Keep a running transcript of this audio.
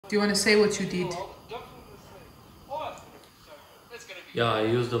Do you want to say what you did? Yeah, I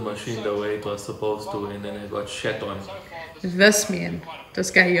used the machine the way it was supposed to, and then I got shat on. This man,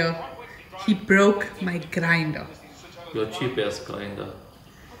 this guy here, he broke my grinder. Your cheap ass grinder.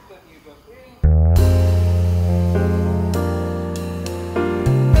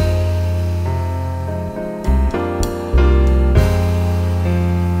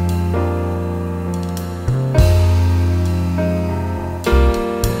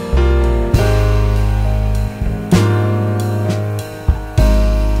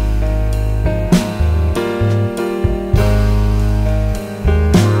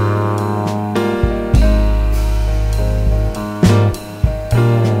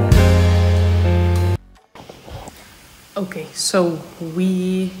 Okay, so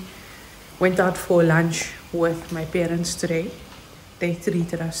we went out for lunch with my parents today. They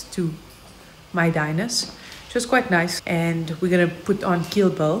treated us to my diners, which was quite nice. And we're gonna put on Kill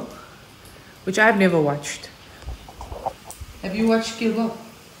Bill, which I've never watched. Have you watched Kill Bill?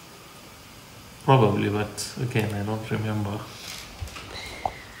 Probably, but again, I don't remember.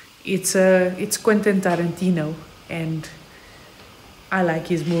 It's Quentin Tarantino, and I like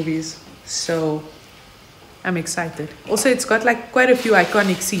his movies, so I'm excited. Also, it's got like quite a few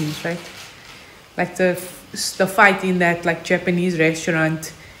iconic scenes, right? Like the fight in that like Japanese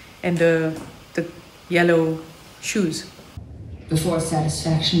restaurant, and the yellow shoes. Before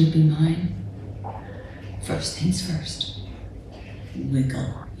satisfaction would be mine, first things first.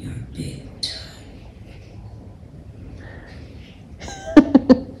 Wiggle your big toe.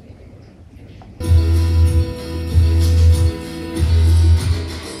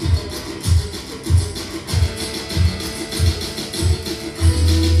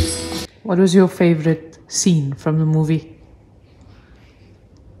 What was your favorite scene from the movie?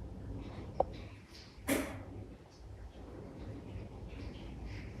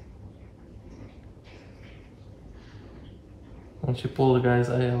 And she pulled the guy's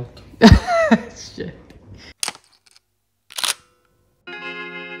eye out. Shit.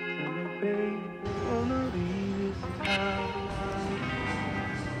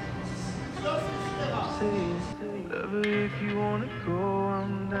 If you wanna go,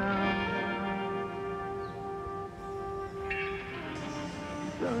 I'm down.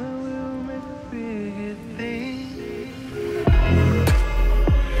 We'll make a bigger thing.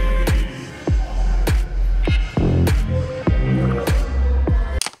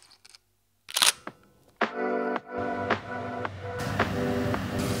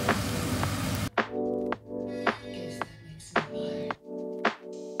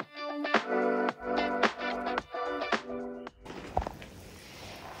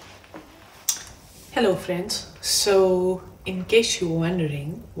 Hello friends, so in case you're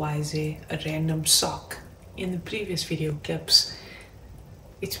wondering why is there a random sock in the previous video clips,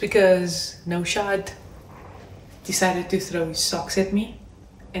 it's because Naushad decided to throw his socks at me,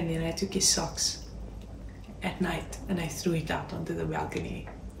 and then I took his socks at night and I threw it out onto the balcony.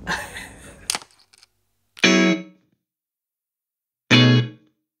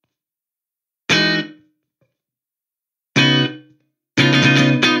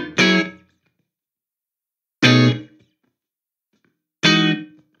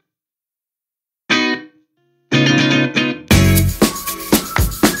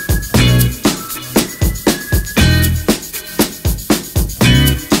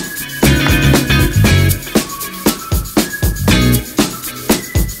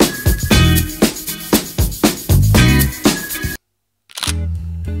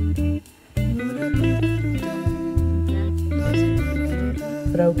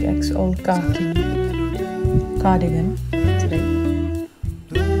 Broke ex old khaki cardigan.